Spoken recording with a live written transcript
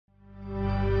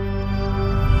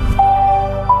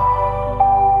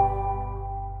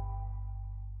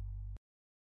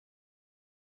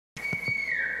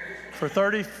For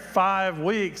 35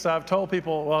 weeks, I've told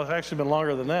people, well, it's actually been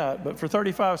longer than that, but for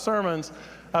 35 sermons,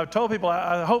 I've told people,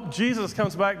 I hope Jesus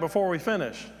comes back before we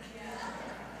finish.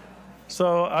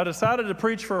 So I decided to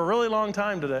preach for a really long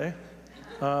time today.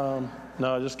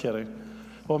 No, just kidding.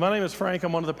 Well, my name is Frank.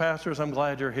 I'm one of the pastors. I'm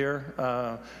glad you're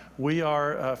here. We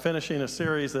are finishing a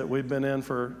series that we've been in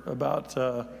for about,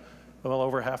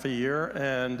 over half a year,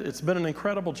 and it's been an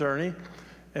incredible journey.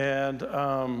 And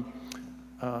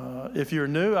if you're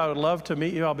new, I would love to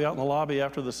meet you. I'll be out in the lobby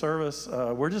after the service.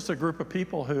 We're just a group of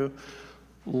people who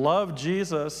love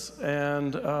Jesus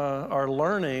and are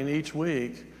learning each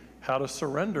week how to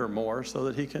surrender more so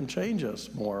that he can change us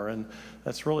more. And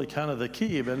that's really kind of the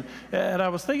key. And I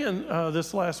was thinking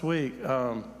this last week,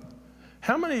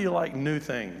 how many of you like new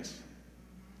things?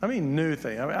 I mean, new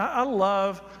things. I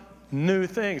love new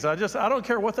things. I don't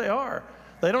care what they are.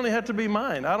 They don't even have to be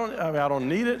mine. I don't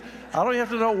need it. I don't even have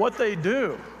to know what they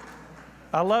do.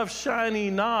 I love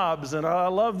shiny knobs, and I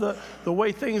love the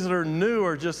way things that are new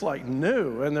are just like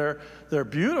new, and they're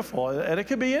beautiful, and it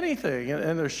could be anything,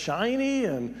 and they're shiny,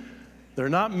 and they're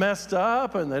not messed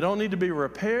up, and they don't need to be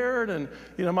repaired. And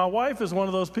my wife is one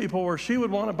of those people where she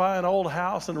would want to buy an old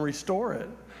house and restore it.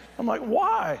 I'm like,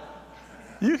 why?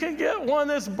 You can get one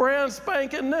that's brand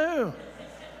spanking new.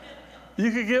 You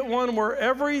could get one where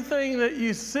everything that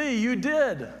you see, you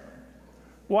did.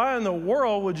 Why in the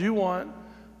world would you want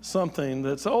something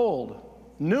that's old?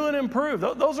 New and improved.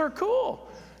 Those are cool.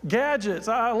 Gadgets.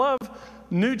 I love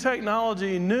new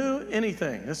technology, new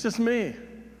anything. It's just me.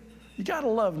 You got to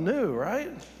love new,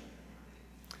 right?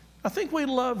 I think we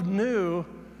love new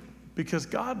because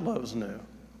God loves new.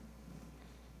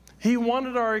 He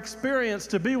wanted our experience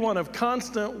to be one of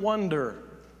constant wonder,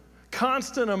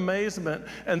 constant amazement,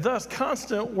 and thus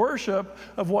constant worship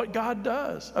of what God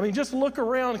does. I mean, just look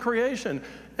around creation.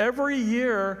 Every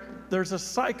year, there's a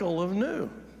cycle of new.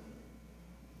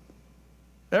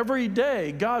 Every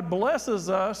day, God blesses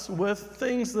us with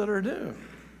things that are new.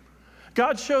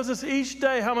 God shows us each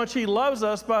day how much he loves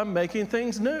us by making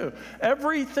things new.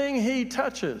 Everything he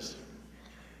touches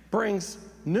brings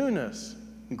newness,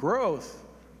 growth,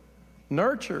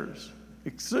 nurtures,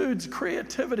 exudes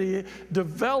creativity,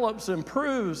 develops,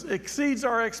 improves, exceeds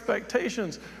our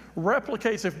expectations,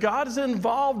 replicates. If God is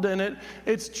involved in it,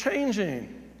 it's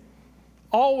changing.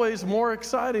 Always more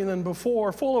exciting than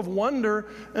before, full of wonder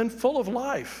and full of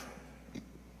life.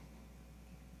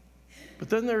 But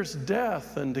then there's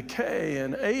death and decay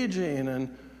and aging,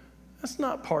 and that's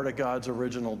not part of God's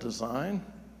original design.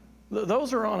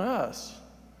 Those are on us.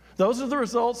 Those are the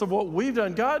results of what we've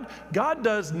done. God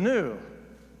does new.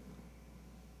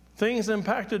 Things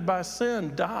impacted by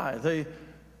sin die. They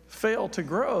fail to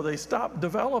grow. They stop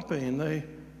developing. They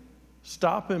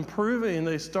stop improving.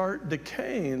 They start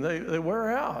decaying. They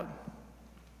wear out.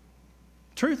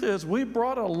 Truth is, we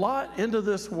brought a lot into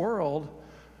this world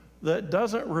that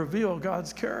doesn't reveal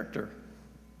God's character.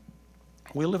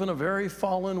 We live in a very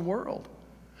fallen world.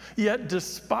 Yet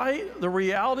despite the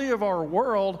reality of our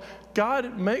world,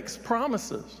 God makes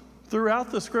promises.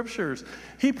 Throughout the scriptures,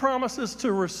 he promises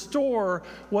to restore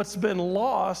what's been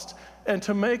lost and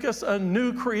to make us a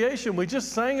new creation. We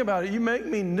just sang about it. You make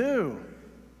me new.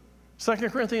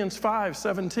 2 Corinthians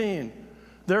 5:17.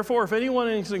 Therefore, if anyone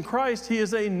is in Christ, he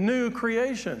is a new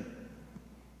creation.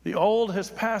 The old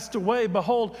has passed away.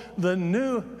 Behold, the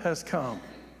new has come.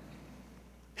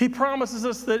 He promises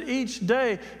us that each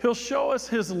day he'll show us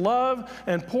his love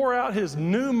and pour out his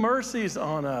new mercies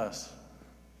on us.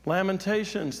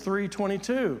 Lamentations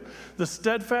 3:22, the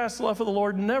steadfast love of the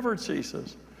Lord never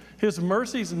ceases. His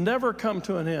mercies never come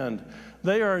to an end.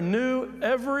 They are new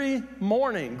every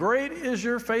morning. Great is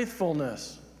your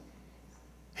faithfulness.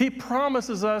 He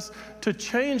promises us to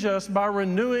change us by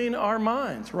renewing our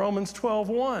minds. Romans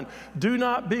 12:1, do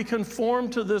not be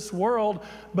conformed to this world,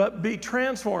 but be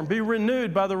transformed, be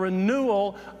renewed by the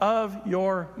renewal of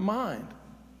your mind.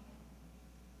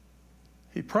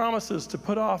 He promises to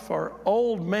put off our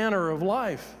old manner of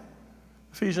life,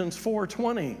 Ephesians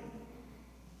 4:20.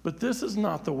 But this is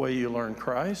not the way you learn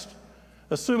Christ,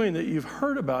 assuming that you've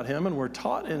heard about him and were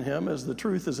taught in him as the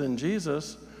truth is in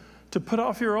Jesus, to put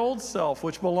off your old self,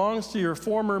 which belongs to your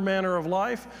former manner of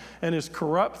life and is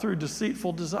corrupt through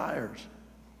deceitful desires,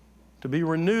 to be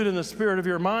renewed in the spirit of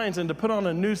your minds and to put on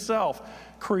a new self,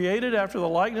 created after the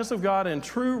likeness of God in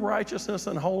true righteousness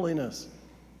and holiness.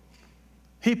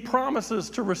 He promises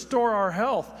to restore our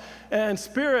health and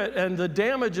spirit and the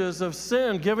damages of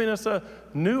sin, giving us a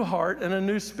new heart and a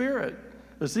new spirit.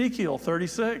 Ezekiel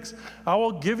 36, I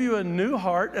will give you a new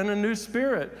heart and a new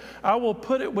spirit. I will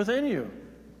put it within you.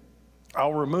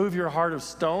 I'll remove your heart of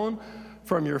stone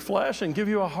from your flesh and give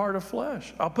you a heart of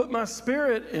flesh. I'll put my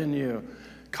spirit in you,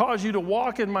 cause you to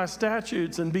walk in my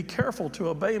statutes and be careful to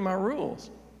obey my rules.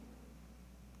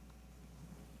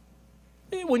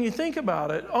 When you think about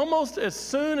it, almost as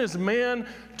soon as man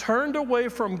turned away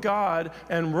from God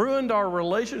and ruined our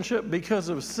relationship because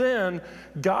of sin,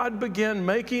 God began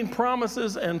making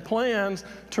promises and plans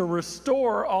to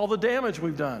restore all the damage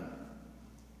we've done,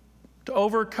 to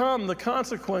overcome the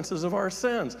consequences of our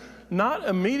sins. Not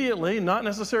immediately, not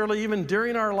necessarily even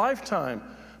during our lifetime,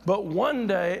 but one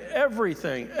day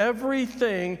everything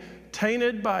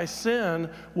tainted by sin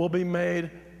will be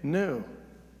made new.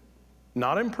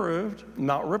 Not improved,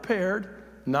 not repaired,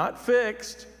 not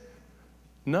fixed.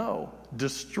 No,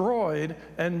 destroyed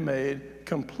and made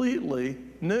completely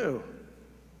new.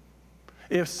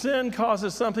 If sin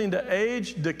causes something to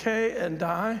age, decay, and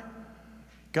die,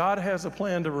 God has a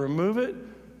plan to remove it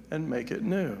and make it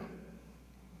new.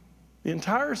 The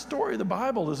entire story of the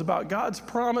Bible is about God's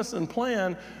promise and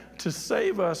plan to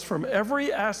save us from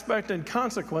every aspect and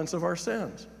consequence of our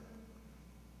sins.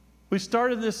 We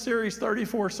started this series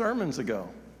 34 sermons ago.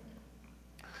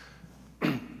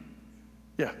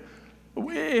 Yeah.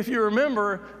 If you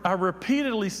remember, I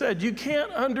repeatedly said you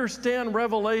can't understand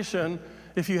Revelation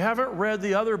if you haven't read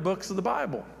the other books of the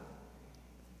Bible.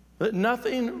 That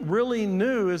nothing really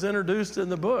new is introduced in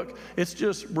the book. It's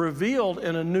just revealed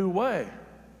in a new way.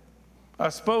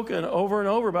 I've spoken over and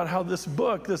over about how this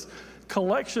book, this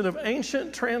collection of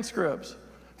ancient transcripts,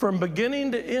 from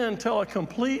beginning to end, tell a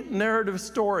complete narrative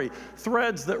story,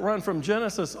 threads that run from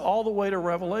Genesis all the way to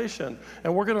Revelation.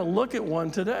 And we're going to look at one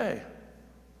today.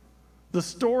 The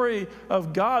story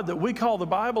of God that we call the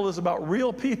Bible is about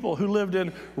real people who lived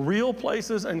in real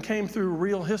places and came through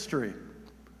real history.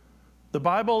 The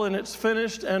Bible in its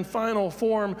finished and final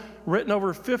form, written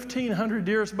over 1,500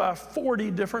 years by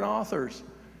 40 different authors.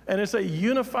 And it's a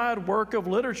unified work of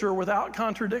literature without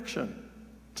contradiction.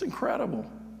 It's incredible.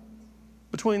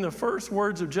 Between the first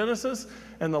words of Genesis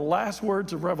and the last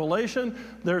words of Revelation,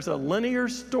 there's a linear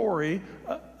story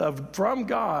from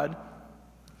God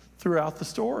throughout the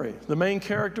story. The main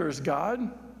character is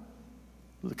God,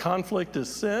 the conflict is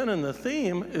sin, and the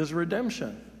theme is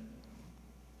redemption.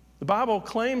 The Bible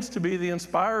claims to be the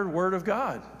inspired Word of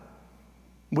God.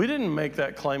 We didn't make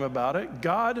that claim about it.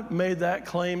 God made that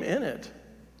claim in it.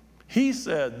 He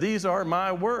said, "These are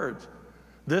my words."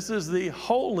 This is the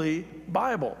Holy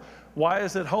Bible. Why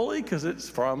is it holy? Because it's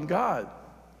from God.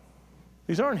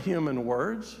 These aren't human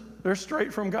words. They're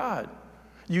straight from God.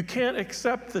 You can't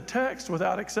accept the text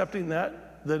without accepting that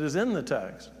is in the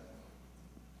text.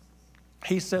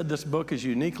 He said this book is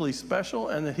uniquely special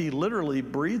and that he literally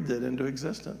breathed it into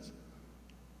existence.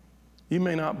 You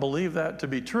may not believe that to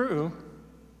be true,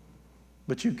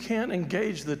 but you can't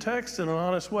engage the text in an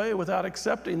honest way without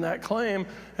accepting that claim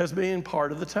as being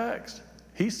part of the text.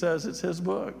 He says it's his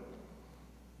book.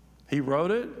 He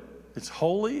wrote it, it's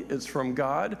holy, it's from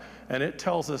God, and it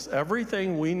tells us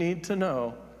everything we need to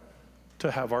know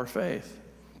to have our faith.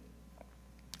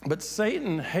 But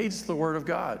Satan hates the Word of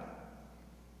God.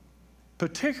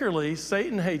 Particularly,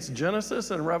 Satan hates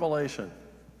Genesis and Revelation.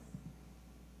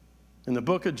 In the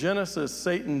book of Genesis,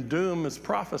 Satan's doom is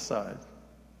prophesied.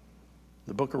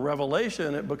 The book of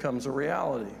Revelation, it becomes a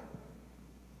reality.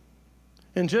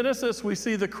 In Genesis, we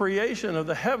see the creation of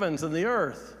the heavens and the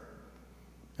earth.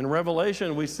 In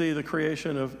Revelation, we see the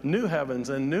creation of new heavens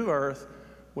and new earth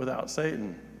without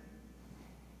Satan.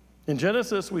 In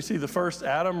Genesis, we see the first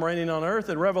Adam reigning on earth.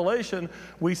 In Revelation,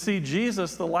 we see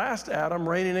Jesus, the last Adam,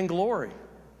 reigning in glory.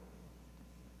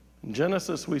 In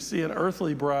Genesis, we see an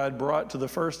earthly bride brought to the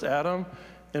first Adam.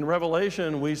 In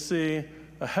Revelation, we see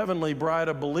a heavenly bride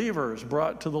of believers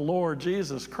brought to the Lord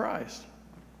Jesus Christ.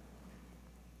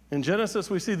 In Genesis,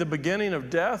 we see the beginning of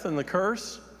death and the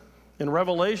curse. In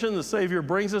Revelation, the Savior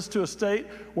brings us to a state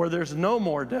where there's no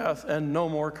more death and no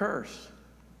more curse.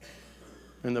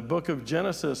 In the book of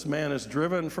Genesis, man is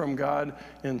driven from God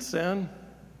in sin.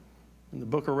 In the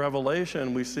book of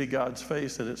Revelation, we see God's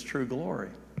face in its true glory.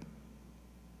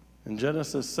 In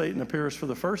Genesis, Satan appears for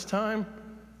the first time,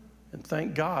 and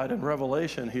thank God, in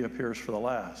Revelation, he appears for the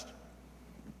last.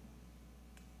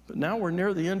 But now we're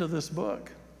near the end of this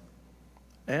book.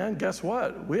 And guess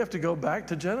what? We have to go back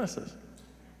to Genesis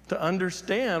to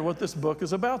understand what this book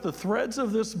is about. The threads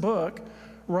of this book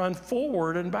run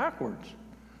forward and backwards.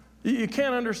 You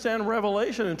can't understand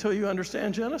Revelation until you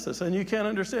understand Genesis, and you can't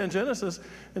understand Genesis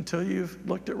until you've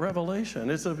looked at Revelation.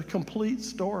 It's a complete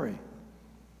story.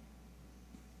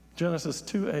 Genesis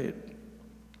 2:8.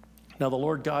 Now the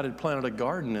Lord God had planted a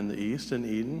garden in the east in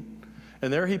Eden,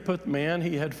 and there he put man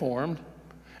he had formed.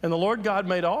 And the Lord God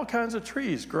made all kinds of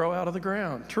trees grow out of the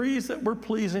ground, trees that were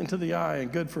pleasing to the eye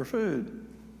and good for food.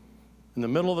 In the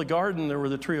middle of the garden, there were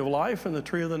the tree of life and the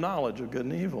tree of the knowledge of good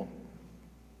and evil.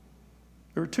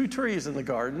 There were two trees in the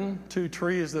garden, two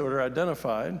trees that were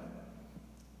identified,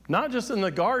 not just in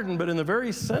the garden, but in the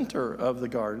very center of the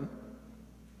garden.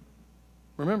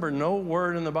 Remember, no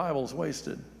word in the Bible is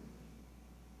wasted.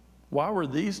 Why were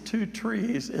these two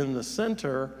trees in the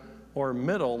center or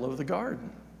middle of the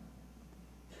garden?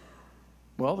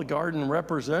 Well, the garden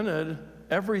represented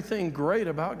everything great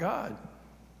about God.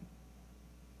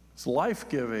 It's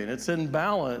life-giving, it's in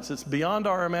balance, it's beyond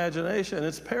our imagination,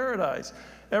 it's paradise.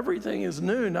 Everything is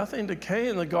new, nothing decay,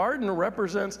 and the garden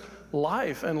represents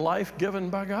life and life given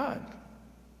by God.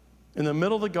 In the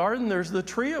middle of the garden, there's the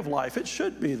tree of life. It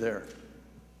should be there.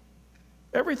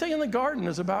 Everything in the garden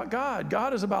is about God.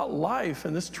 God is about life,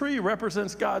 and this tree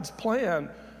represents God's plan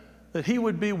that he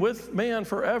would be with man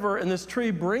forever, and this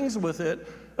tree brings with it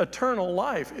eternal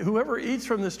life. Whoever eats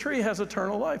from this tree has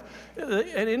eternal life,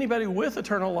 and anybody with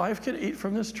eternal life can eat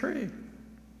from this tree.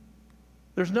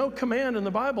 There's no command in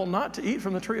the Bible not to eat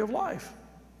from the tree of life.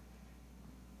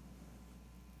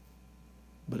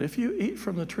 But if you eat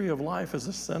from the tree of life as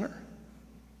a sinner,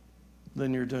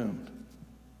 then you're doomed.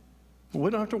 We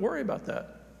don't have to worry about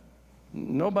that.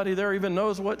 Nobody there even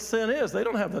knows what sin is. They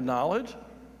don't have the knowledge.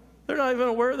 They're not even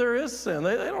aware there is sin.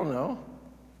 They don't know.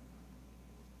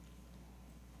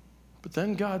 But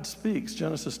then God speaks,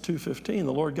 Genesis 2:15.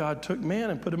 The Lord God took man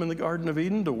and put him in the Garden of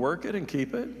Eden to work it and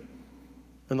keep it.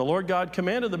 And the Lord God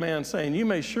commanded the man, saying, you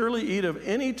may surely eat of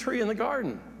any tree in the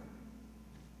garden,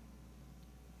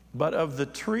 but of the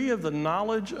tree of the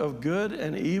knowledge of good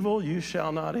and evil you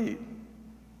shall not eat.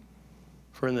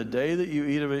 For in the day that you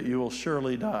eat of it, you will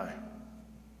surely die.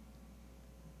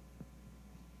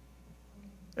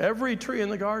 Every tree in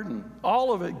the garden,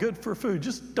 all of it good for food.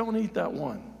 Just don't eat that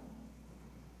one.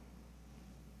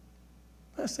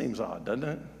 That seems odd, doesn't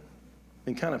it?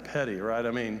 And kind of petty, right?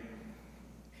 I mean,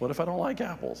 what if I don't like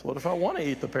apples? What if I want to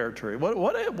eat the pear tree?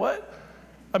 What?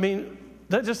 I mean,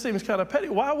 that just seems kind of petty.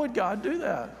 Why would God do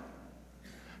that?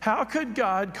 How could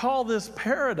God call this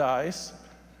paradise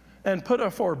and put a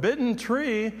forbidden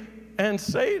tree and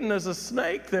Satan as a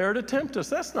snake there to tempt us?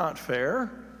 That's not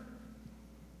fair.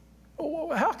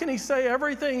 How can he say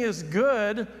everything is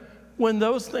good when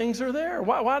those things are there?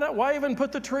 Why even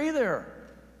put the tree there?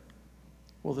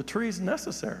 Well, the tree's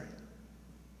necessary.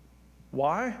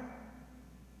 Why?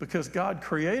 Because God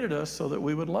created us so that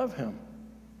we would love him,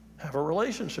 have a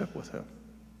relationship with him.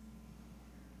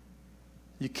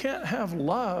 You can't have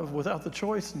love without the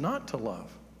choice not to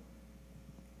love.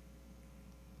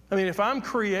 I mean, if I'm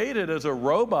created as a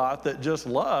robot that just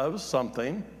loves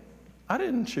something, I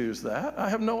didn't choose that. I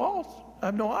have no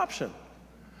option.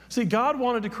 See, God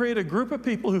wanted to create a group of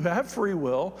people who have free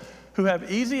will, who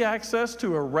have easy access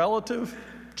to a relative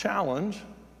challenge,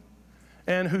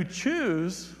 and who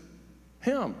choose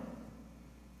him.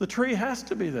 The tree has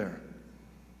to be there.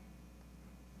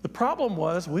 The problem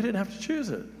was we didn't have to choose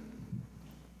it.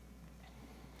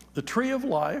 The tree of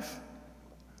life,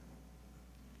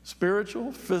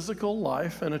 spiritual, physical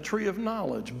life, and a tree of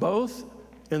knowledge, both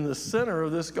in the center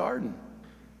of this garden.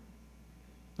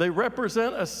 They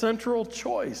represent a central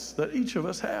choice that each of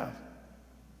us have.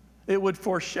 It would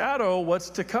foreshadow what's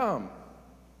to come.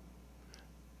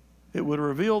 It would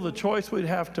reveal the choice we'd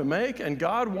have to make, and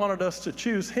God wanted us to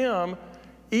choose him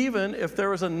even if there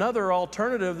was another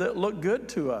alternative that looked good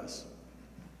to us.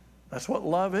 That's what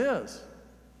love is.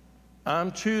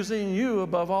 I'm choosing you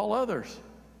above all others.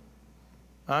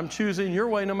 I'm choosing your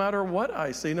way no matter what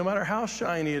I see, no matter how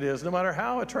shiny it is, no matter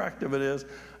how attractive it is.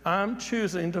 I'm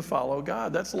choosing to follow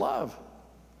God. That's love.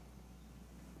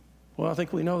 Well, I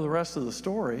think we know the rest of the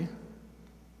story.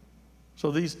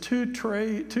 So these two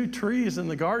trees in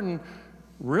the garden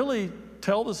really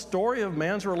tell the story of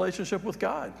man's relationship with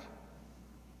God.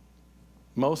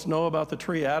 Most know about the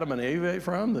tree Adam and Eve ate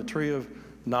from, the tree of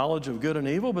knowledge of good and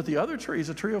evil, but the other tree is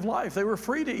a tree of life. They were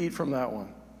free to eat from that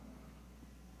one,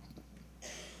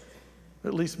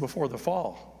 at least before the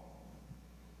fall.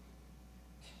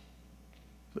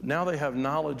 But now they have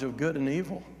knowledge of good and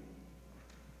evil.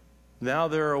 Now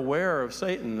they're aware of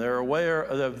Satan. They're aware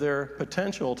of their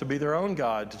potential to be their own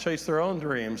God, to chase their own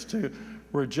dreams, to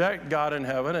reject God in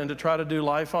heaven, and to try to do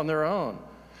life on their own.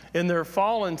 In their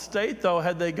fallen state, though,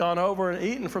 had they gone over and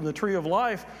eaten from the tree of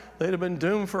life, they'd have been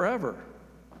doomed forever.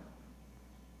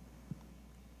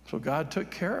 So God took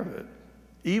care of it.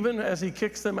 Even as he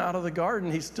kicks them out of the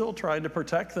garden, he's still trying to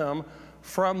protect them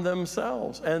from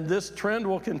themselves. And this trend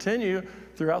will continue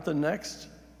throughout the next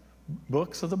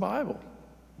books of the Bible.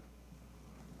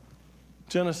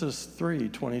 Genesis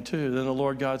 3:22, then the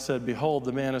Lord God said, behold,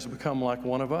 the man has become like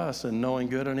one of us in knowing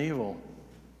good and evil.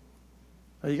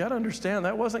 Now you got to understand,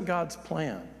 that wasn't God's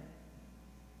plan.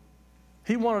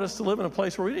 He wanted us to live in a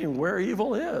place where we didn't even know where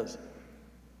evil is.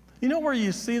 You know where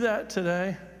you see that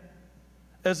today?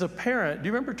 As a parent, do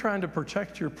you remember trying to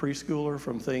protect your preschooler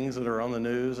from things that are on the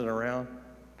news and around?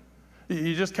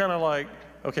 You just kind of like,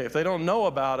 okay, if they don't know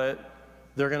about it,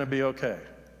 they're going to be okay.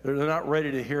 They're not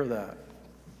ready to hear that.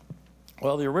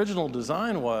 Well, the original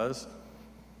design was,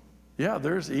 yeah,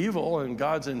 there's evil and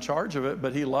God's in charge of it,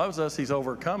 but he loves us, he's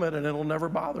overcome it, and it'll never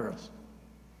bother us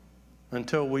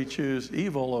until we choose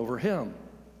evil over him.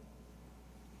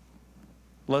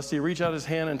 Lest he reach out his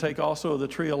hand and take also of the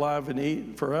tree alive and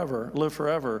eat forever, live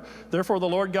forever. Therefore the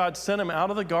Lord God sent him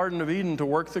out of the Garden of Eden to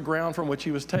work the ground from which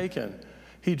he was taken.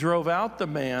 He drove out the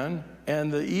man,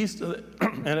 and at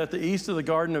the east of the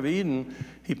Garden of Eden,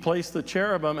 he placed the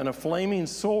cherubim and a flaming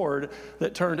sword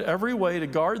that turned every way to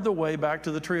guard the way back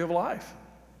to the tree of life.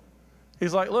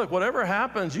 He's like, look, whatever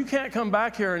happens, you can't come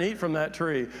back here and eat from that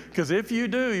tree, because if you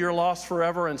do, you're lost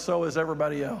forever, and so is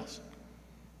everybody else.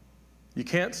 You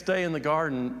can't stay in the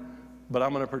garden, but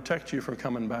I'm going to protect you from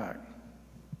coming back.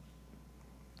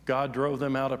 God drove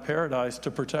them out of paradise to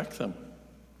protect them.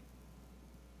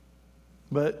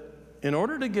 But in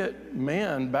order to get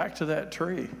man back to that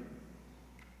tree,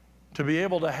 to be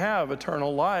able to have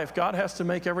eternal life, God has to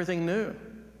make everything new.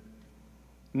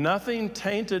 Nothing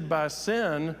tainted by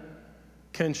sin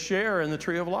can share in the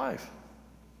tree of life.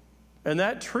 And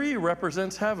that tree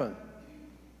represents heaven.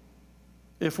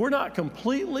 If we're not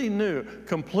completely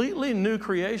new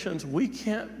creations, we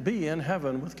can't be in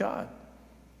heaven with God.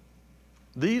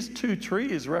 These two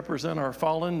trees represent our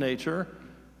fallen nature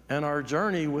and our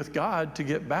journey with God to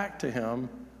get back to him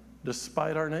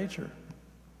despite our nature.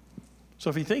 So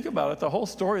if you think about it, the whole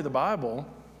story of the Bible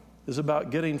is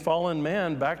about getting fallen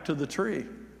man back to the tree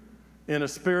in a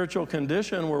spiritual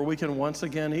condition where we can once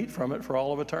again eat from it for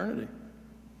all of eternity.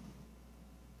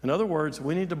 In other words,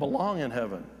 we need to belong in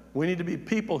heaven. We need to be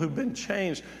people who've been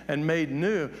changed and made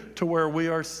new to where we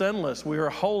are sinless, we are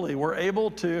holy, we're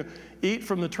able to eat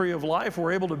from the tree of life,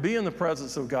 we're able to be in the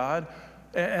presence of God,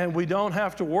 and we don't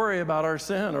have to worry about our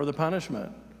sin or the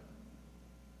punishment.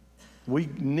 We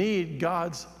need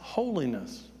God's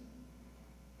holiness.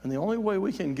 And the only way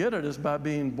we can get it is by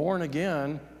being born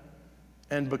again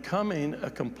and becoming a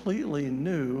completely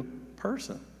new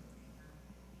person.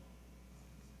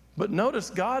 But notice,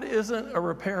 God isn't a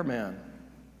repairman.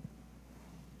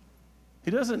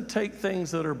 He doesn't take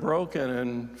things that are broken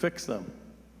and fix them.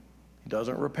 He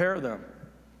doesn't repair them,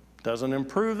 doesn't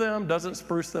improve them, doesn't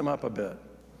spruce them up a bit.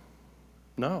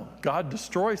 No, God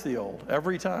destroys the old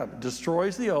every time.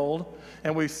 Destroys the old,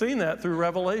 and we've seen that through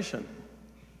Revelation.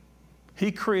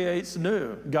 He creates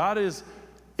new. God is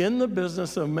in the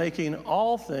business of making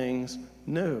all things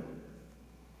new.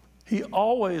 He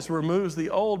always removes the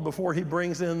old before he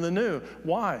brings in the new.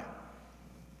 Why?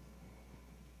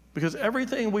 Because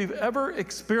everything we've ever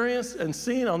experienced and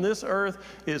seen on this earth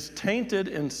is tainted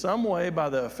in some way by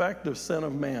the effect of sin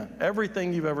of man.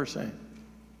 Everything you've ever seen.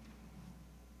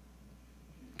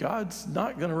 God's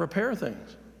not going to repair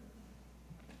things.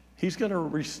 He's going to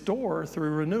restore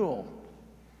through renewal.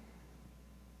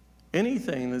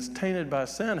 Anything that's tainted by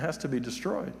sin has to be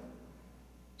destroyed.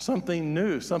 Something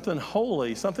new, something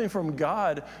holy, something from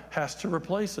God has to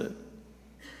replace it.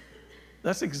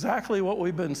 That's exactly what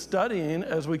we've been studying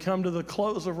as we come to the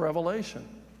close of Revelation.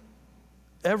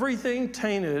 Everything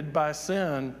tainted by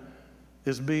sin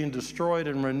is being destroyed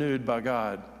and renewed by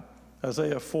God.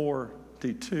 Isaiah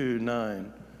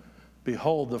 42:9.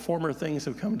 Behold, the former things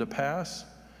have come to pass,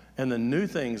 and the new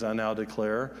things I now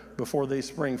declare. Before they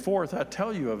spring forth, I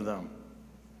tell you of them.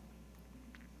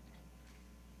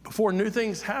 Before new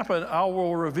things happen, I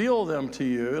will reveal them to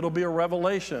you. It'll be a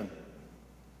revelation.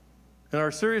 In our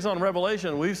series on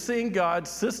Revelation, we've seen God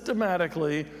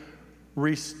systematically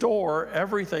restore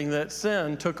everything that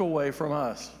sin took away from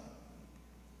us.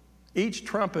 Each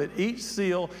trumpet, each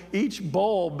seal, each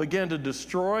bowl began to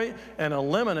destroy and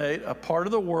eliminate a part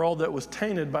of the world that was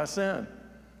tainted by sin.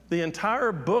 The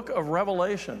entire book of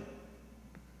Revelation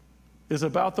is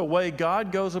about the way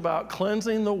God goes about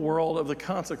cleansing the world of the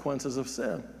consequences of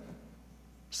sin,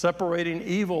 separating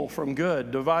evil from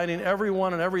good, dividing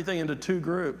everyone and everything into two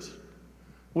groups.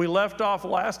 We left off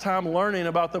last time learning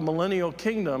about the millennial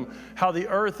kingdom, how the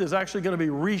earth is actually going to be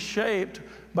reshaped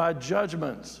by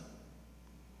judgments.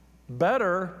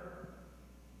 Better,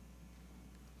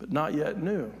 but not yet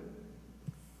new.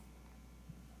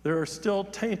 There are still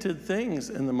tainted things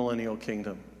in the millennial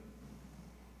kingdom.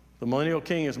 The millennial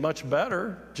king is much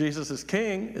better. Jesus is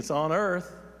king. It's on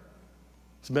earth.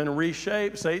 It's been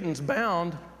reshaped. Satan's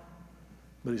bound,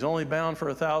 but he's only bound for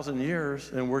 1,000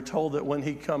 years. And we're told that when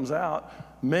he comes out,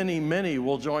 many, many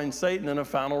will join Satan in a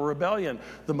final rebellion.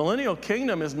 The millennial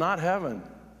kingdom is not heaven.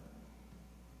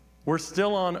 We're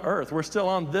still on earth. We're still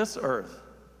on this earth.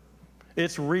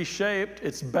 It's reshaped.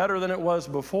 It's better than it was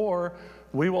before.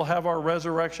 We will have our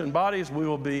resurrection bodies. We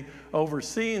will be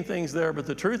overseeing things there. But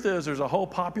the truth is, there's a whole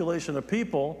population of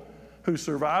people who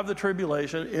survive the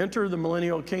tribulation, enter the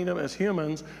millennial kingdom as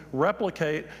humans,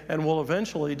 replicate, and will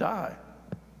eventually die.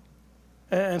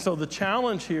 And so the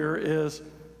challenge here is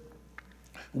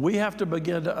we have to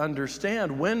begin to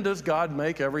understand, when does God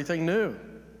make everything new?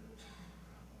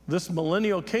 This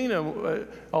millennial kingdom,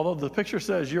 although the picture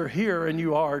says you're here and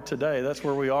you are today, that's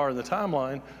where we are in the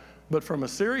timeline, but from a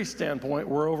series standpoint,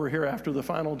 we're over here after the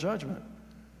final judgment.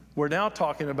 We're now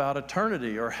talking about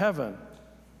eternity or heaven.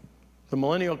 The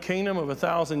millennial kingdom of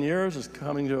 1,000 years is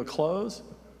coming to a close.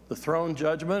 The throne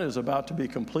judgment is about to be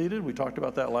completed. We talked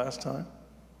about that last time.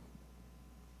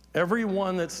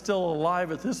 Everyone that's still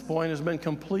alive at this point has been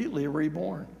completely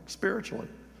reborn spiritually.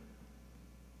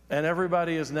 And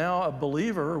everybody is now a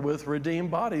believer with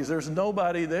redeemed bodies. There's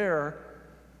nobody there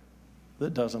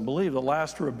that doesn't believe. The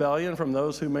last rebellion from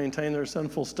those who maintain their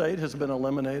sinful state has been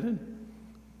eliminated.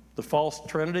 The false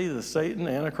trinity, the Satan,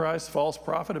 Antichrist, false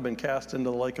prophet have been cast into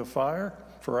the lake of fire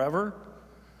forever.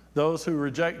 Those who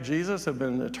reject Jesus have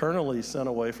been eternally sent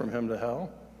away from him to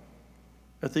hell.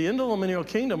 At the end of the millennial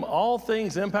kingdom, all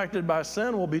things impacted by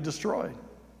sin will be destroyed.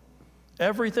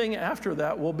 Everything after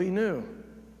that will be new.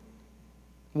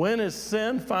 When is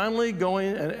sin finally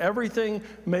going and everything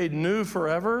made new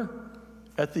forever?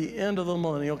 At the end of the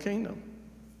millennial kingdom.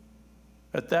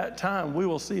 At that time, we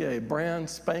will see a brand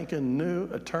spanking new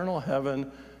eternal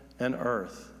heaven and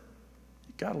earth.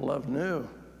 You gotta love new.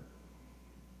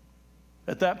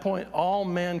 At that point, all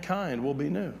mankind will be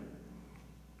new.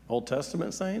 Old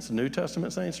Testament saints, New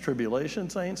Testament saints, tribulation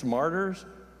saints, martyrs,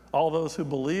 all those who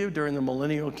believed during the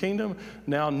millennial kingdom,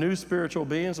 now new spiritual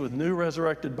beings with new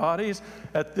resurrected bodies.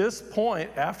 At this point,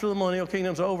 after the millennial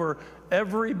kingdom's over,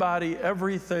 everybody,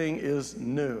 everything is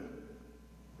new.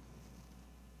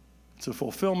 It's a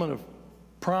fulfillment of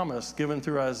promise given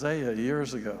through Isaiah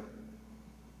years ago.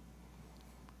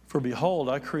 For behold,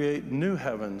 I create new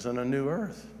heavens and a new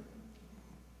earth,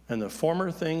 and the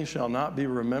former things shall not be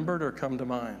remembered or come to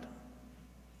mind.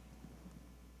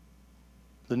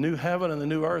 The new heaven and the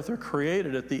new earth are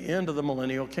created at the end of the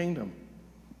millennial kingdom.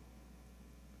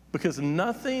 Because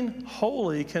nothing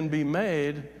holy can be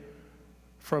made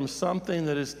from something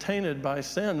that is tainted by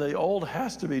sin. The old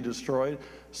has to be destroyed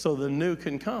so the new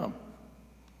can come.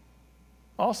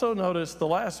 Also notice the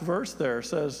last verse there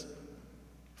says,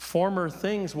 former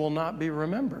things will not be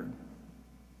remembered.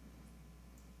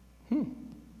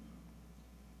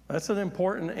 That's an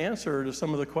important answer to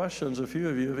some of the questions a few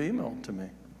of you have emailed to me.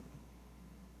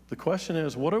 The question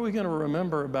is, what are we going to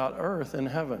remember about earth and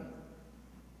heaven?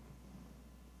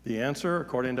 The answer,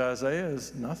 according to Isaiah,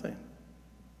 is nothing.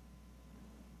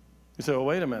 You say, well,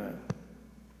 wait a minute.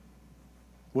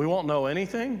 We won't know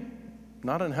anything?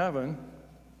 Not in heaven,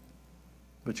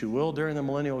 but you will during the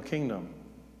millennial kingdom.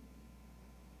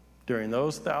 During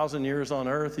those 1,000 years on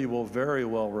earth, you will very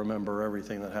well remember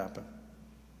everything that happened.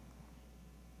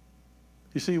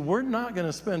 You see, we're not going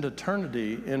to spend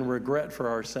eternity in regret for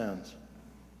our sins.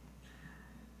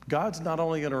 God's not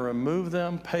only going to remove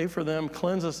them, pay for them,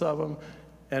 cleanse us of them,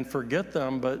 and forget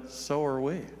them, but so are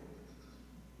we.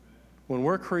 When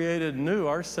we're created new,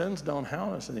 our sins don't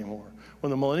haunt us anymore. When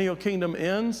the millennial kingdom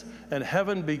ends and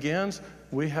heaven begins,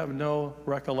 we have no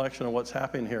recollection of what's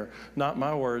happening here. Not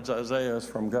my words, Isaiah's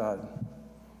from God.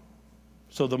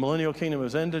 So the millennial kingdom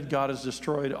has ended. God has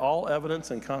destroyed all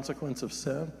evidence and consequence of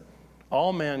sin.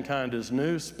 All mankind is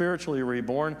new, spiritually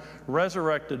reborn,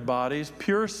 resurrected bodies,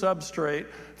 pure substrate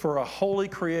for a holy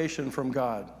creation from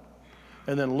God.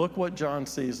 And then look what John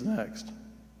sees next.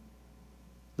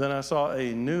 Then I saw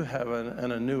a new heaven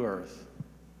and a new earth.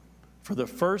 For the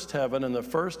first heaven and the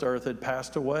first earth had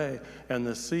passed away, and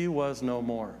the sea was no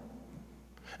more.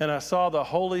 And I saw the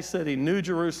holy city, New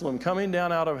Jerusalem, coming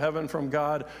down out of heaven from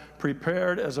God,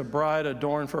 prepared as a bride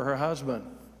adorned for her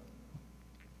husband.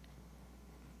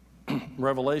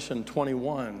 Revelation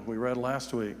 21, we read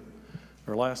last week,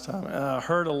 or last time. And I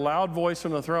heard a loud voice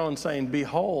from the throne saying,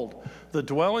 behold, the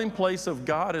dwelling place of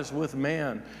God is with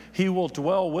man. He will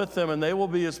dwell with them, and they will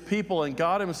be his people, and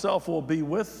God himself will be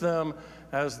with them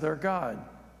as their God.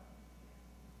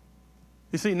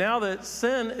 You see, now that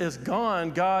sin is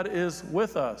gone, God is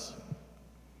with us.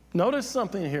 Notice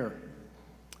something here.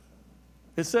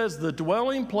 It says the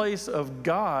dwelling place of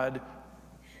God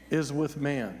is with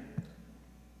man.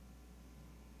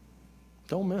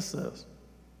 Don't miss this.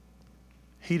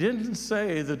 He didn't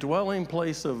say the dwelling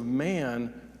place of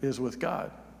man is with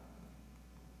God.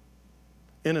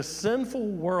 In a sinful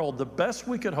world, the best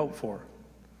we could hope for,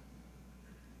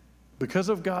 because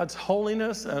of God's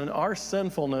holiness and our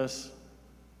sinfulness,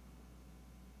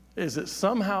 is that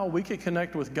somehow we could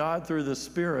connect with God through the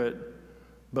Spirit,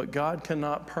 but God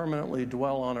cannot permanently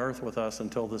dwell on earth with us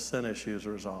until the sin issue is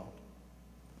resolved.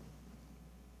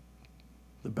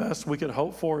 The best we could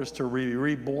hope for is to be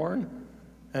reborn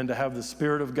and to have the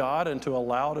Spirit of God and to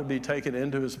allow to be taken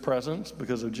into His presence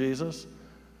because of Jesus.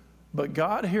 But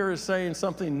God here is saying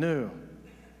something new.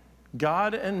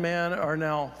 God and man are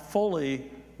now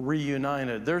fully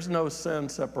reunited. There's no sin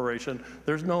separation.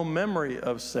 There's no memory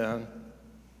of sin.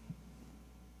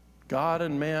 God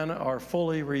and man are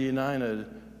fully reunited,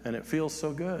 and it feels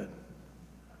so good.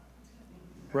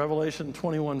 Revelation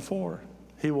 21:4,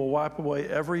 He will wipe away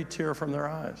every tear from their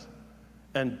eyes,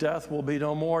 and death will be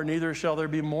no more, neither shall there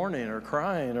be mourning or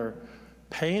crying or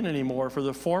pain anymore, for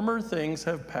the former things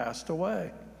have passed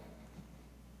away.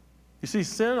 You see,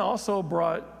 sin also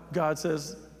brought, God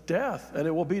says, death, and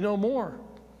it will be no more.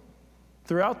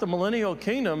 Throughout the millennial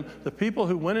kingdom, the people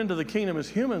who went into the kingdom as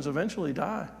humans eventually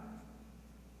die.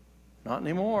 Not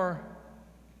anymore.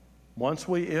 Once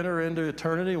we enter into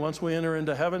eternity, once we enter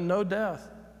into heaven, no death.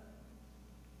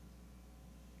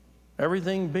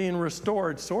 Everything being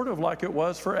restored, sort of like it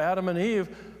was for Adam and Eve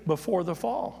before the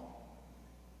fall.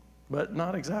 But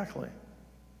not exactly.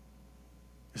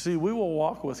 You see, we will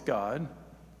walk with God.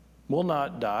 We'll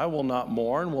not die. We'll not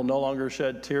mourn. We'll no longer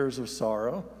shed tears of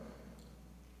sorrow.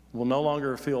 We'll no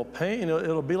longer feel pain.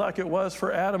 It'll be like it was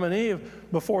for Adam and Eve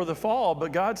before the fall.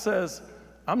 But God says,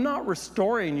 I'm not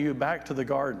restoring you back to the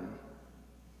garden.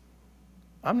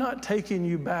 I'm not taking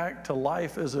you back to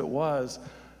life as it was.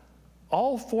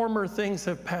 All former things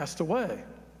have passed away.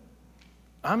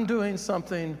 I'm doing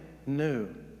something new,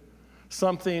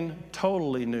 something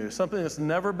totally new, something that's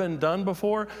never been done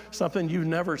before, something you've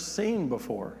never seen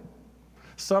before,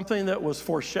 something that was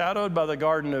foreshadowed by the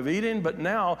Garden of Eden, but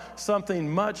now something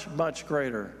much, much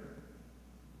greater.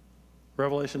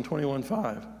 Revelation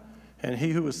 21:5. And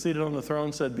he who was seated on the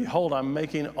throne said, behold, I'm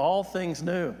making all things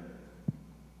new.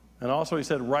 And also he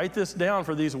said, write this down,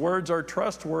 for these words are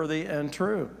trustworthy and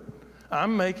true.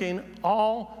 I'm making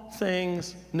all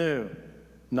things new.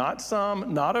 Not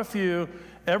some, not a few.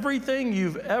 Everything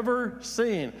you've ever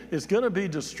seen is going to be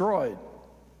destroyed.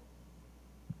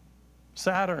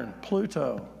 Saturn,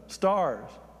 Pluto,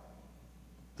 stars,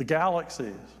 the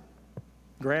galaxies,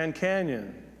 Grand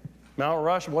Canyon, Mount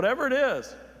Rushmore, whatever it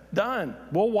is, done.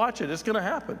 We'll watch it. It's going to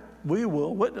happen. We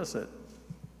will witness it.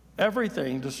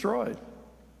 Everything destroyed.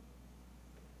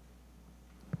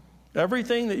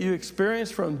 Everything that you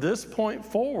experience from this point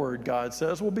forward, God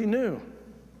says, will be new.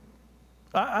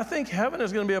 I think heaven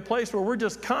is going to be a place where we're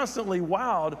just constantly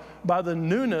wowed by the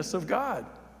newness of God.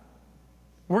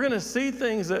 We're going to see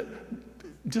things that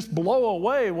just blow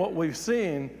away what we've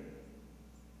seen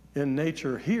in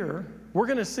nature here. We're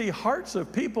going to see hearts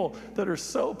of people that are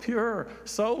so pure,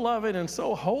 so loving, and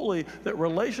so holy that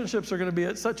relationships are going to be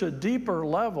at such a deeper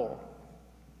level.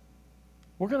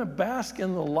 We're going to bask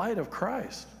in the light of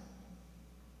Christ.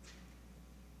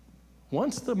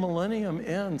 Once the millennium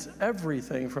ends,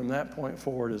 everything from that point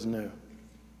forward is new.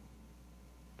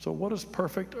 So what does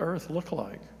perfect earth look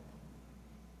like?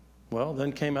 Well,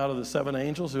 then came out of the 7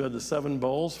 angels who had the 7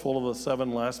 bowls full of the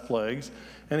 7 last plagues,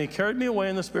 and he carried me away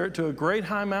in the Spirit to a great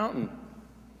high mountain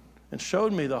and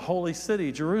showed me the holy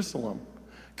city, Jerusalem,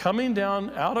 coming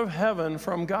down out of heaven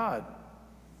from God,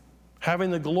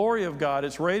 having the glory of God,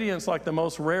 its radiance like the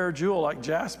most rare jewel, like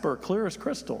jasper, clear as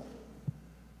crystal.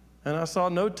 And I saw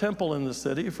no temple in the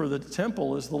city, for the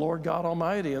temple is the Lord God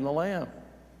Almighty and the Lamb.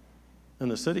 And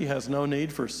the city has no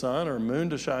need for sun or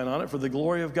moon to shine on it, for the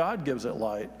glory of God gives it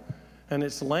light, and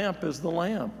its lamp is the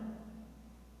Lamb.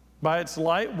 By its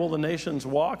light will the nations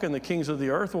walk, and the kings of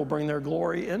the earth will bring their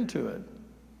glory into it.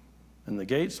 And the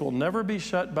gates will never be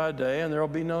shut by day, and there will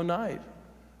be no night.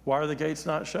 Why are the gates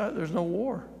not shut? There's no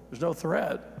war. There's no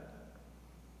threat.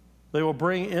 They will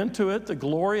bring into it the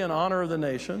glory and honor of the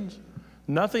nations.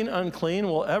 Nothing unclean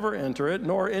will ever enter it,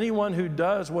 nor anyone who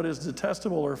does what is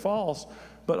detestable or false,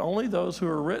 but only those who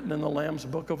are written in the Lamb's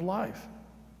book of life.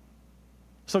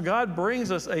 So God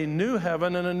brings us a new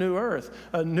heaven and a new earth,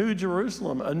 a new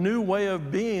Jerusalem, a new way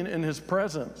of being in his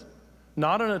presence.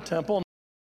 Not in a temple.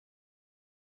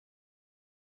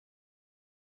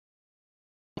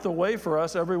 The way for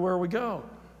us everywhere we go.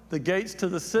 The gates to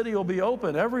the city will be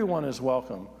open. Everyone is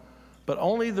welcome. But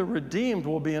only the redeemed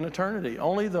will be in eternity.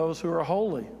 Only those who are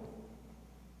holy.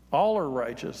 All are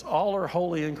righteous. All are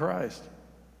holy in Christ.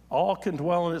 All can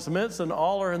dwell in its midst, and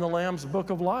all are in the Lamb's book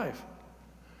of life.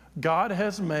 God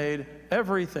has made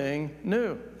everything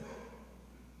new.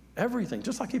 Everything,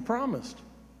 just like he promised.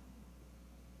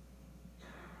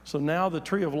 So now the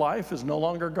tree of life is no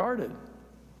longer guarded.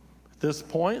 At this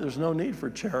point, there's no need for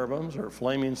cherubims or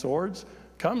flaming swords.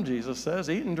 Come, Jesus says,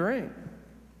 eat and drink.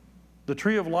 The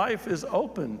tree of life is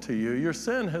open to you. Your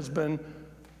sin has been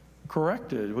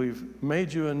corrected. We've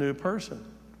made you a new person.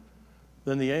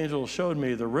 Then the angel showed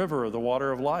me the river of the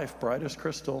water of life, bright as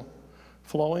crystal,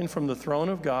 flowing from the throne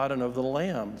of God and of the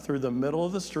Lamb through the middle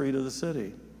of the street of the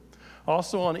city.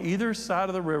 Also on either side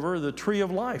of the river, the tree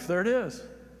of life. There it is.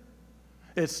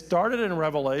 It started in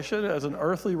Revelation as an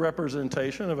earthly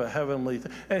representation of a heavenly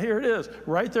thing. And here it is,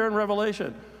 right there in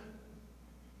Revelation.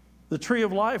 The tree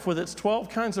of life with its 12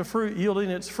 kinds of fruit,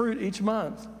 yielding its fruit each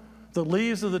month. The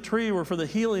leaves of the tree were for the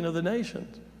healing of the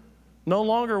nations. No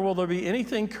longer will there be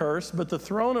anything cursed, but the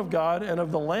throne of God and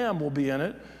of the Lamb will be in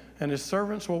it, and his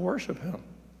servants will worship him.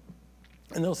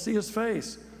 And they'll see his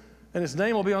face, and his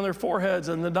name will be on their foreheads,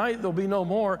 and the night there'll be no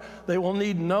more. They will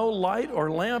need no light or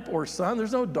lamp or sun.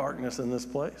 There's no darkness in this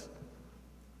place.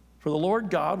 For the Lord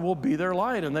God will be their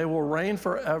light, and they will reign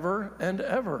forever and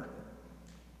ever.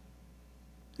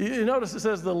 You notice it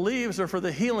says the leaves are for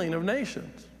the healing of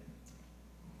nations.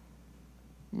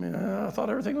 I mean, I thought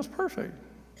everything was perfect.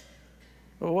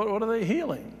 Well, what are they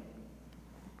healing?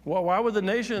 Well, why would the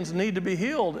nations need to be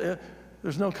healed?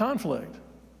 There's no conflict.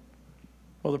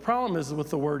 Well, the problem is with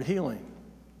the word healing.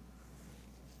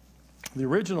 The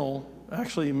original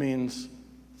actually means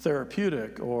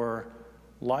therapeutic or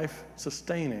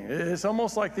life-sustaining. It's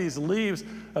almost like these leaves,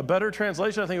 a better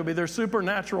translation I think would be they're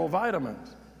supernatural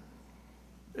vitamins.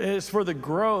 It's for the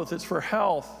growth, it's for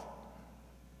health.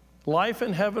 Life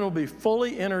in heaven will be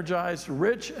fully energized,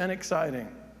 rich, and exciting.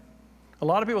 A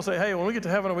lot of people say, hey, when we get to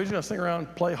heaven, are we just going to sing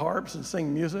around, play harps, and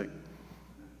sing music?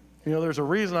 You know, there's a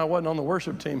reason I wasn't on the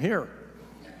worship team here.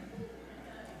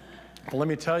 Well, let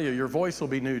me tell you, your voice will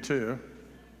be new too.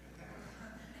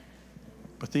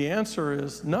 But the answer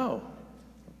is no.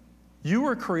 You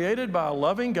were created by a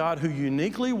loving God who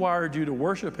uniquely wired you to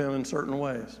worship him in certain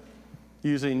ways,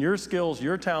 using your skills,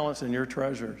 your talents, and your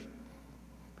treasures.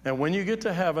 And when you get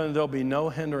to heaven, there'll be no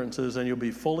hindrances, and you'll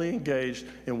be fully engaged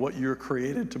in what you're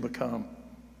created to become.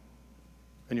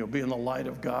 And you'll be in the light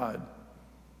of God,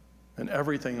 and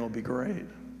everything will be great.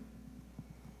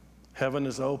 Heaven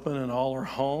is open, and all are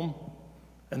home.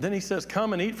 And then he says,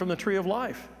 come and eat from the tree of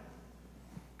life.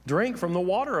 Drink from the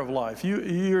water of life.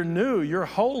 You're new, you're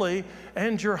holy,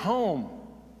 and you're home.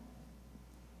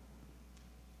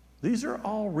 These are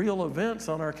all real events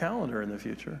on our calendar in the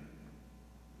future.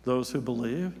 Those who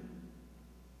believe,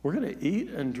 we're going to eat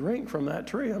and drink from that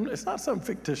tree. I mean, it's not some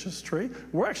fictitious tree.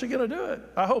 We're actually going to do it.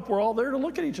 I hope we're all there to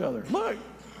look at each other. Look,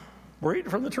 we're eating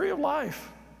from the tree of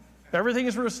life. Everything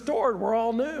is restored. We're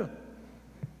all new. It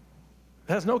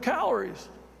has no calories.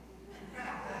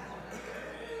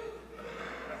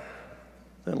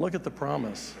 Then look at the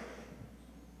promise.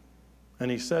 And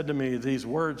he said to me, these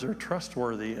words are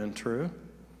trustworthy and true.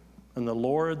 And the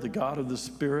Lord, the God of the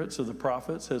spirits of the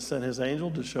prophets, has sent his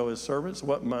angel to show his servants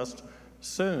what must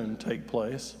soon take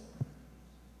place.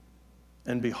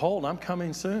 And behold, I'm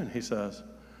coming soon, he says.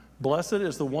 Blessed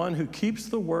is the one who keeps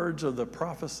the words of the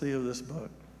prophecy of this book.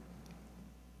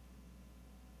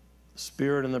 The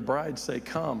Spirit and the bride say,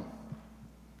 come.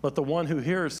 Let the one who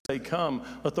hears say, come.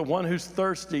 Let the one who's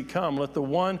thirsty come. Let the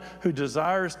one who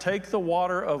desires take the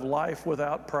water of life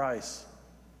without price.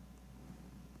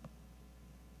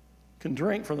 Can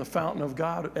drink from the fountain of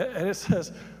God. And it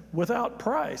says, without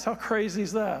price. How crazy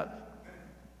is that?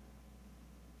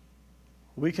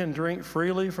 We can drink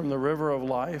freely from the river of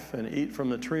life and eat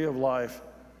from the tree of life,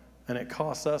 and it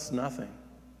costs us nothing.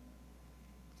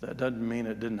 That doesn't mean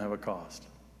it didn't have a cost.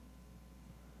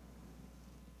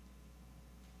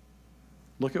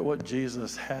 Look at what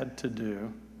Jesus had to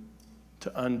do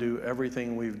to undo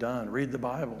everything we've done. Read the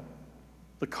Bible.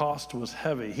 The cost was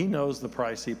heavy. He knows the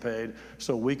price he paid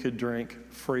so we could drink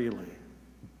freely.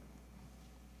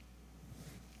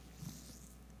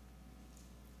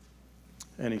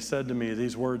 And he said to me,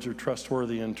 these words are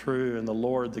trustworthy and true, and the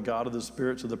Lord, the God of the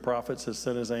spirits of the prophets, has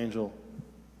sent his angel.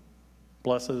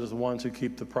 Blessed is the ones who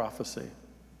keep the prophecy.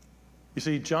 You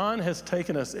see, John has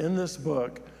taken us in this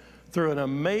book through an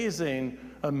amazing,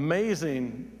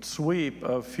 amazing sweep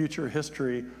of future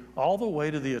history all the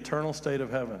way to the eternal state of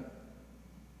heaven.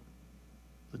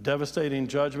 The devastating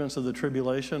judgments of the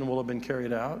tribulation will have been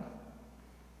carried out.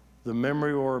 The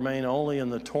memory will remain only in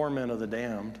the torment of the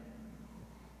damned.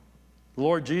 The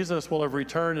Lord Jesus will have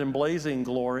returned in blazing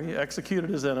glory, executed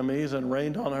his enemies, and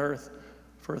reigned on earth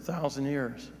for 1,000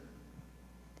 years.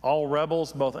 All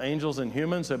rebels, both angels and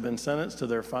humans, have been sentenced to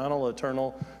their final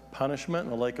eternal punishment in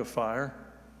the lake of fire.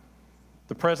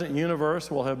 The present universe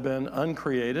will have been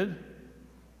uncreated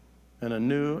and a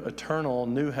new, eternal,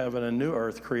 new heaven and new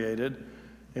earth created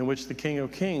in which the King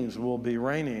of Kings will be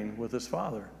reigning with his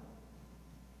Father.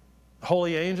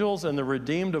 Holy angels and the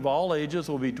redeemed of all ages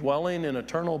will be dwelling in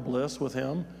eternal bliss with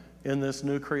him in this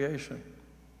new creation,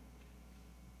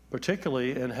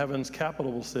 particularly in heaven's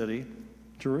capital city,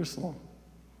 Jerusalem.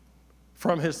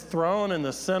 From his throne in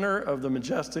the center of the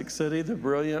majestic city, the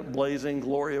brilliant, blazing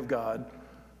glory of God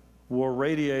will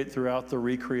radiate throughout the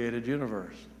recreated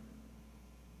universe.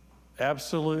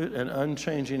 Absolute and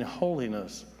unchanging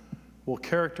holiness will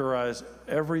characterize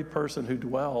every person who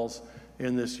dwells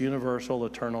in this universal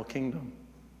eternal kingdom.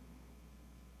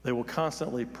 They will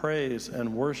constantly praise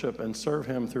and worship and serve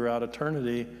him throughout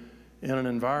eternity in an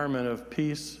environment of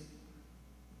peace,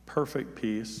 perfect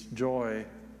peace, joy,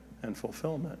 and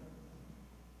fulfillment.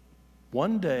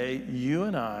 One day, you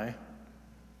and I,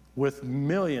 with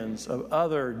millions of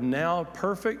other now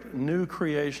perfect new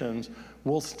creations,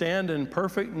 will stand in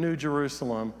perfect new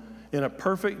Jerusalem, in a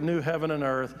perfect new heaven and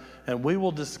earth, and we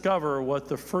will discover what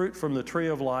the fruit from the tree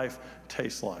of life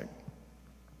tastes like.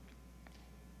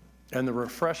 And the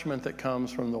refreshment that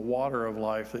comes from the water of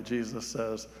life that Jesus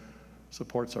says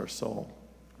supports our soul.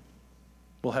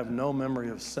 We'll have no memory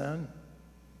of sin,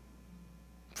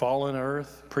 fallen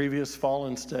earth, previous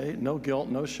fallen state, no guilt,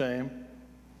 no shame.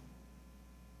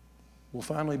 We'll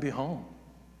finally be home.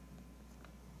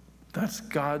 That's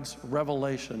God's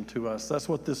revelation to us. That's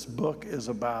what this book is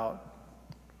about.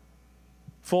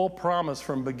 Full promise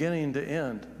from beginning to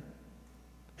end.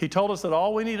 He told us that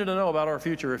all we needed to know about our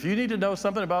future, if you need to know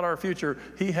something about our future,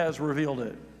 he has revealed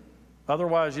it.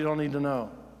 Otherwise, you don't need to know.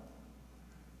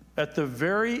 At the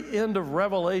very end of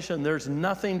Revelation, there's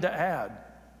nothing to add.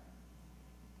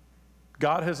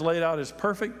 God has laid out his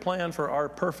perfect plan for our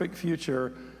perfect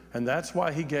future, and that's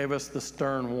why he gave us the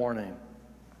stern warning.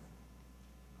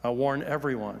 I warn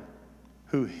everyone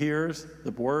who hears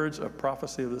the words of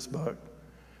prophecy of this book.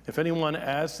 If anyone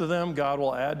adds to them, God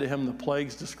will add to him the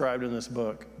plagues described in this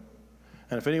book.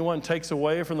 And if anyone takes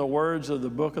away from the words of the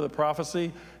book of the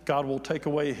prophecy, God will take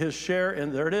away his share,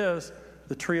 and there it is,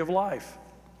 the tree of life,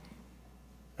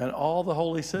 and all the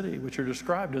holy city, which are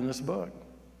described in this book.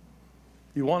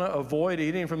 You want to avoid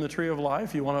eating from the tree of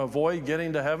life? You want to avoid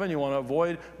getting to heaven? You want to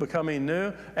avoid becoming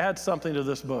new? Add something to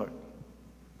this book.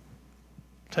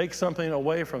 Take something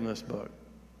away from this book.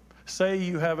 Say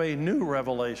you have a new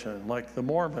revelation, like the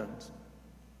Mormons,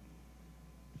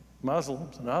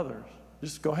 Muslims, and others.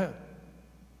 Just go ahead.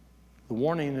 The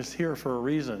warning is here for a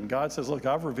reason. God says, look,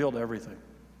 I've revealed everything.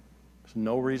 There's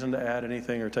no reason to add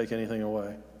anything or take anything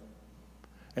away.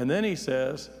 And then he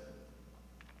says,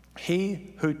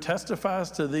 he who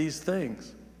testifies to these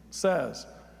things says,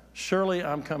 surely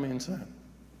I'm coming soon.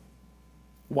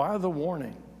 Why the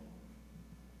warning?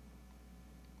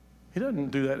 He doesn't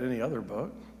do that in any other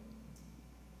book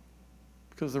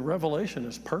because the revelation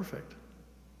is perfect.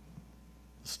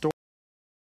 The story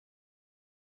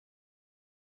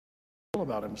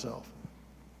about himself.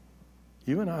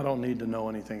 You and I don't need to know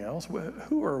anything else.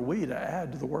 Who are we to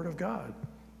add to the Word of God?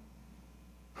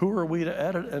 Who are we to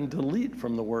edit and delete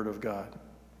from the Word of God?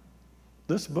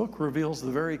 This book reveals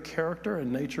the very character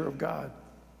and nature of God.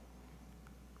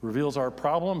 Reveals our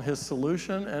problem, his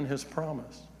solution, and his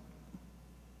promise.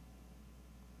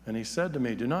 And he said to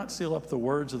me, do not seal up the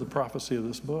words of the prophecy of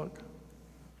this book,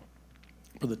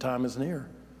 for the time is near.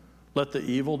 Let the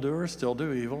evildoer still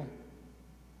do evil.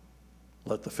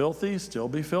 Let the filthy still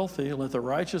be filthy. Let the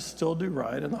righteous still do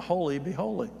right, and the holy be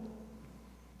holy.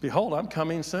 Behold, I'm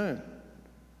coming soon,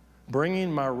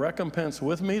 bringing my recompense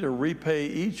with me to repay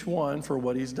each one for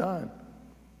what he's done.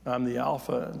 I'm the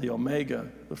Alpha, the Omega,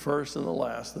 the first and the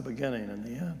last, the beginning and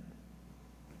the end.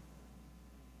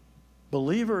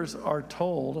 Believers are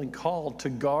told and called to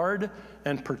guard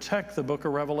and protect the book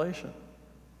of Revelation.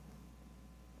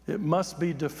 It must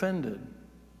be defended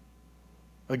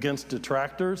against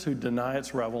detractors who deny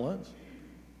its relevance,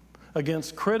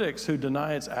 against critics who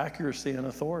deny its accuracy and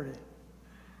authority,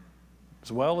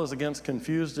 as well as against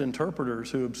confused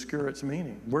interpreters who obscure its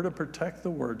meaning. We're to protect the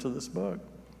words of this book.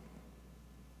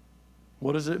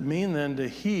 What does it mean then to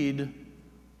heed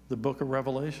the book of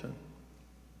Revelation?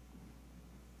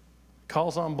 It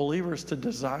calls on believers to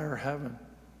desire heaven,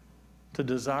 to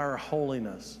desire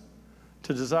holiness,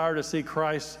 to desire to see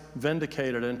Christ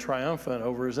vindicated and triumphant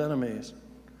over his enemies,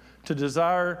 to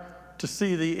desire to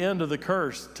see the end of the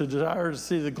curse, to desire to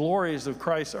see the glories of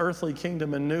Christ's earthly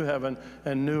kingdom and new heaven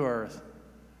and new earth.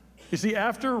 You see,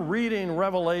 after reading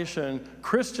Revelation,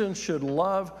 Christians should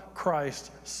love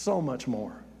Christ so much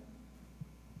more.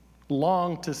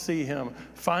 long to see him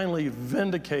finally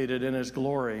vindicated in his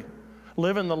glory.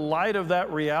 Live in the light of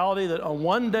that reality that on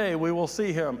one day we will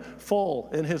see him full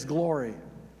in his glory.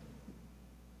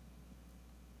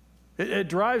 It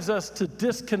drives us to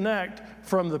disconnect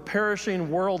from the perishing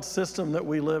world system that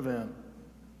we live in.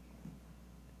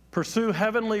 Pursue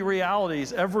heavenly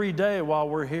realities every day while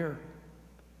we're here.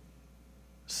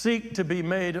 Seek to be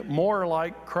made more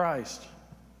like Christ.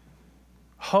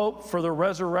 Hope for the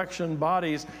resurrection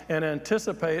bodies and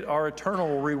anticipate our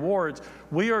eternal rewards.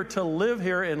 We are to live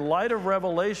here in light of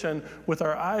Revelation with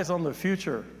our eyes on the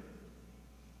future.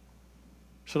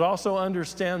 Should also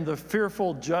understand the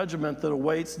fearful judgment that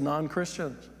awaits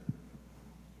non-Christians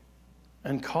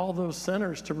and call those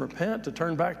sinners to repent, to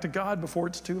turn back to God before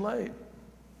it's too late.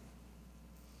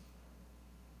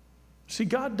 See,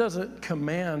 God doesn't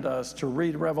command us to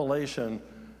read Revelation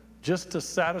just to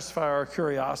satisfy our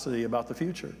curiosity about the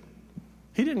future.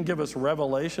 He didn't give us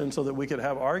Revelation so that we could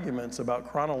have arguments about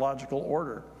chronological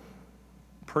order,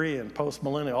 pre and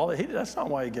post-millennial. All that. That's not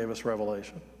why he gave us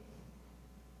Revelation.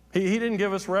 He didn't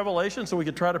give us Revelation so we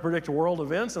could try to predict world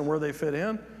events and where they fit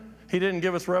in. He didn't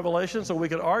give us Revelation so we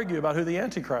could argue about who the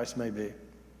Antichrist may be.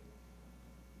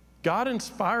 God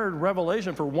inspired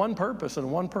Revelation for one purpose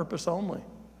and one purpose only: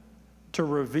 to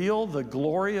reveal the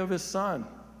glory of his Son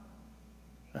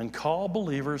and call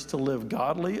believers to live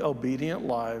godly, obedient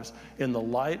lives in the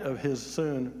light of his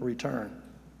soon return.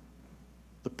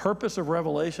 The purpose of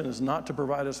Revelation is not to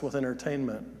provide us with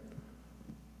entertainment,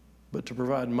 but to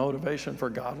provide motivation for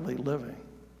godly living.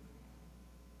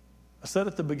 I said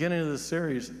at the beginning of this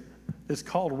series, it's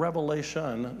called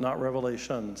Revelation, not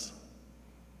Revelations.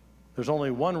 There's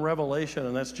only one revelation,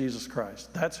 and that's Jesus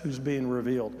Christ. That's who's being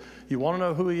revealed. You want to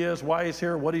know who he is, why he's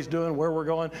here, what he's doing, where we're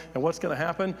going, and what's going to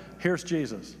happen? Here's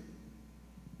Jesus.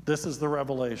 This is the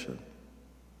revelation.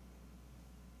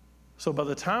 So by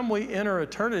the time we enter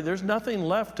eternity, there's nothing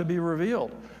left to be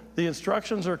revealed. The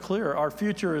instructions are clear. Our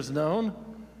future is known,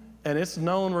 and it's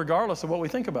known regardless of what we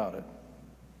think about it.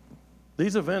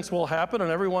 These events will happen,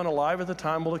 and everyone alive at the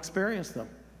time will experience them.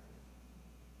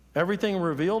 Everything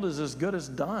revealed is as good as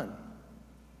done.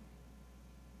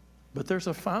 But there's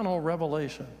a final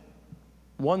revelation,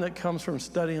 one that comes from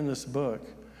studying this book.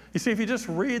 You see, if you just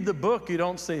read the book, you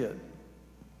don't see it.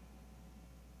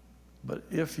 But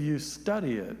if you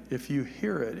study it, if you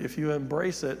hear it, if you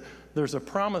embrace it, there's a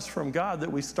promise from God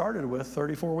that we started with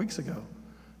 34 weeks ago.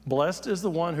 Blessed is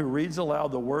the one who reads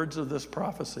aloud the words of this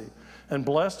prophecy, and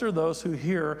blessed are those who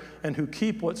hear and who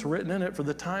keep what's written in it, for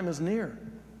the time is near.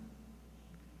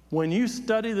 When you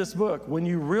study this book, when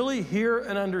you really hear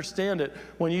and understand it,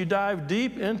 when you dive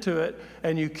deep into it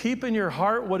and you keep in your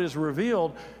heart what is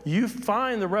revealed, you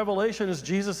find the revelation is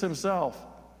Jesus himself.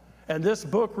 And this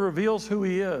book reveals who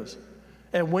he is.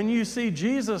 And when you see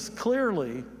Jesus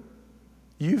clearly,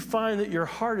 you find that your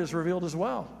heart is revealed as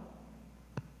well.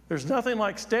 There's nothing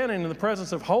like standing in the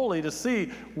presence of holy to see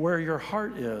where your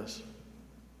heart is.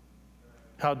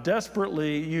 How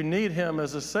desperately you need him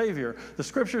as a Savior. The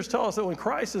scriptures tell us that when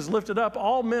Christ is lifted up,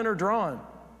 all men are drawn.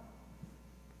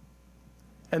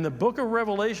 And the book of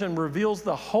Revelation reveals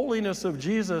the holiness of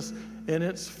Jesus in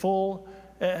its full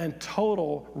and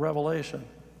total revelation.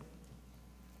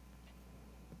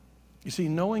 You see,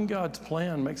 knowing God's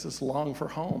plan makes us long for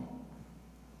home,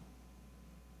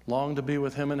 long to be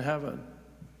with him in heaven,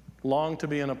 long to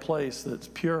be in a place that's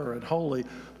pure and holy,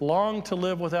 long to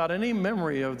live without any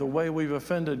memory of the way we've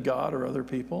offended God or other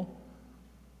people,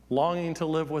 longing to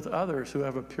live with others who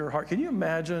have a pure heart. Can you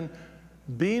imagine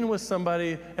being with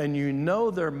somebody and you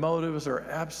know their motives are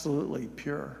absolutely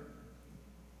pure,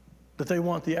 that they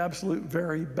want the absolute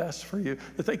very best for you,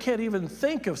 that they can't even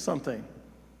think of something,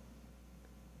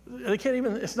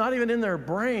 it's not even in their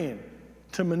brain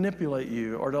to manipulate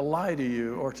you or to lie to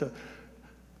you or to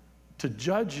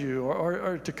judge you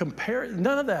or to compare,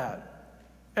 none of that.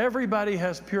 Everybody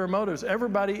has pure motives,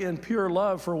 everybody in pure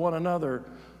love for one another,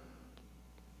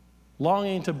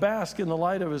 longing to bask in the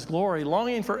light of his glory,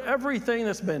 longing for everything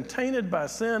that's been tainted by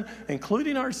sin,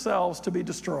 including ourselves, to be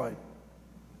destroyed,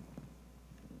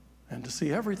 and to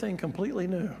see everything completely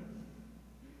new.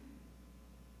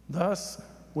 Thus,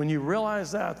 when you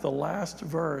realize that, the last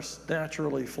verse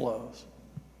naturally flows.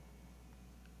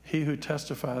 He who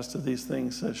testifies to these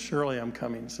things says, surely I'm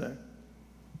coming soon.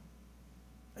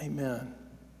 Amen.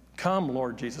 Come,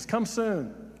 Lord Jesus. Come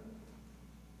soon.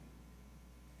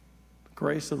 The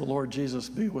grace of the Lord Jesus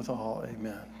be with all.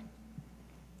 Amen.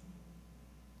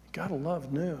 Gotta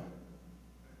love new.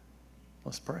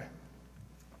 Let's pray.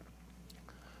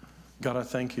 God, I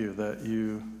thank you that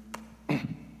you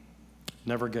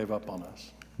never gave up on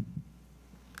us.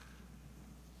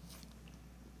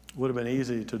 It would have been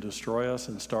easy to destroy us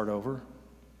and start over.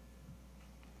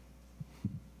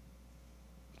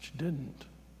 But you didn't.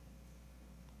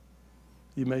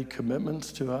 You made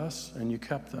commitments to us, and you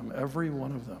kept them, every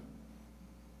one of them.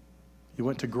 You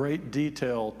went to great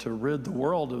detail to rid the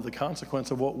world of the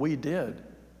consequence of what we did.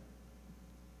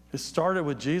 It started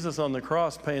with Jesus on the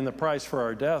cross paying the price for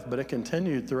our death, but it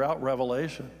continued throughout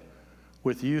Revelation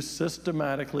with you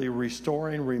systematically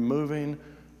restoring, removing,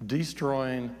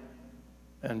 destroying,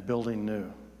 and building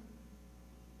new.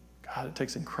 God, it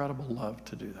takes incredible love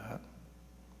to do that.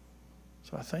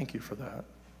 So I thank you for that.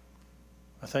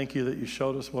 I thank you that you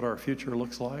showed us what our future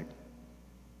looks like.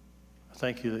 I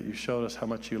thank you that you showed us how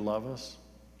much you love us.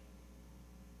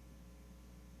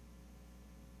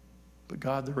 But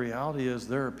God, the reality is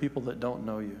there are people that don't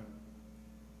know you.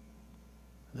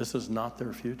 This is not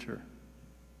their future.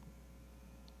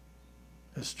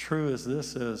 As true as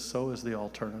this is, so is the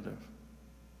alternative.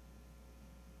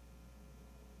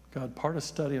 God, part of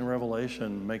studying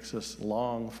Revelation makes us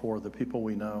long for the people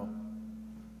we know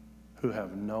who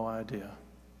have no idea,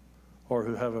 or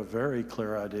who have a very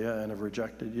clear idea and have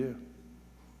rejected you.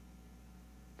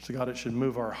 So God, it should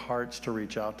move our hearts to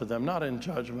reach out to them, not in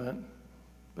judgment,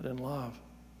 but in love.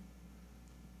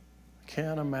 I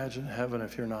can't imagine heaven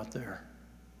if you're not there.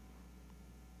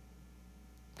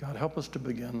 God, help us to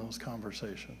begin those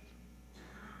conversations.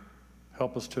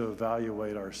 Help us to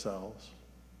evaluate ourselves.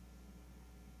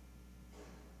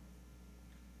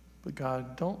 But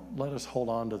God, don't let us hold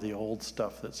on to the old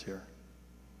stuff that's here.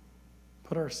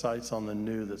 Put our sights on the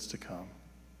new that's to come.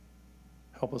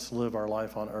 Help us live our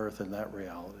life on earth in that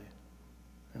reality.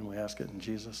 And we ask it in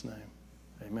Jesus' name.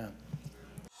 Amen.